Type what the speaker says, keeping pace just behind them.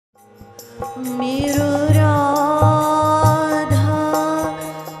मेरो राधा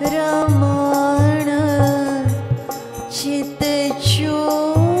रमण चित चो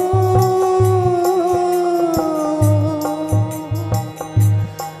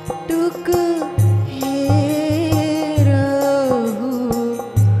टुक हे रहु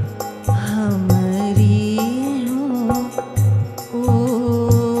हमरी हो।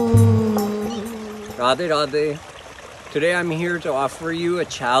 Radhe Radhe. Today I'm here to offer you a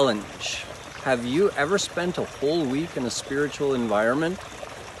challenge. Have you ever spent a whole week in a spiritual environment?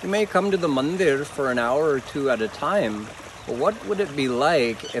 You may come to the mandir for an hour or two at a time, but what would it be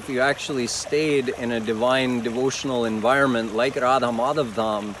like if you actually stayed in a divine devotional environment like Radha Madhav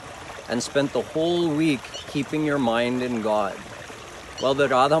Dham and spent the whole week keeping your mind in God? Well, the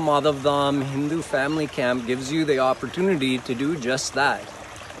Radha Madhav Dham Hindu family camp gives you the opportunity to do just that.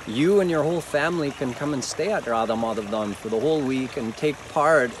 You and your whole family can come and stay at Radha Madhav Dham for the whole week and take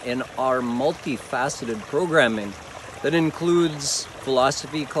part in our multifaceted programming that includes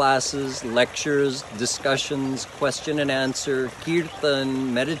philosophy classes, lectures, discussions, question and answer,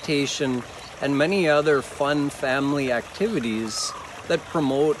 kirtan, meditation, and many other fun family activities that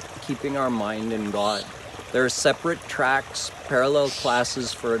promote keeping our mind in God. There are separate tracks, parallel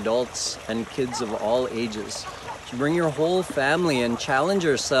classes for adults and kids of all ages. So bring your whole family and challenge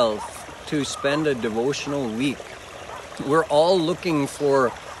yourself to spend a devotional week. We're all looking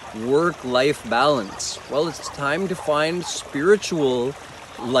for work-life balance. Well, it's time to find spiritual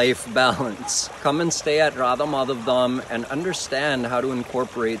life balance. Come and stay at Radha Madhav Dham and understand how to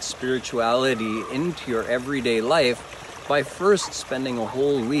incorporate spirituality into your everyday life by first spending a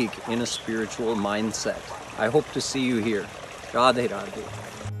whole week in a spiritual mindset. I hope to see you here. Radhe Radhe.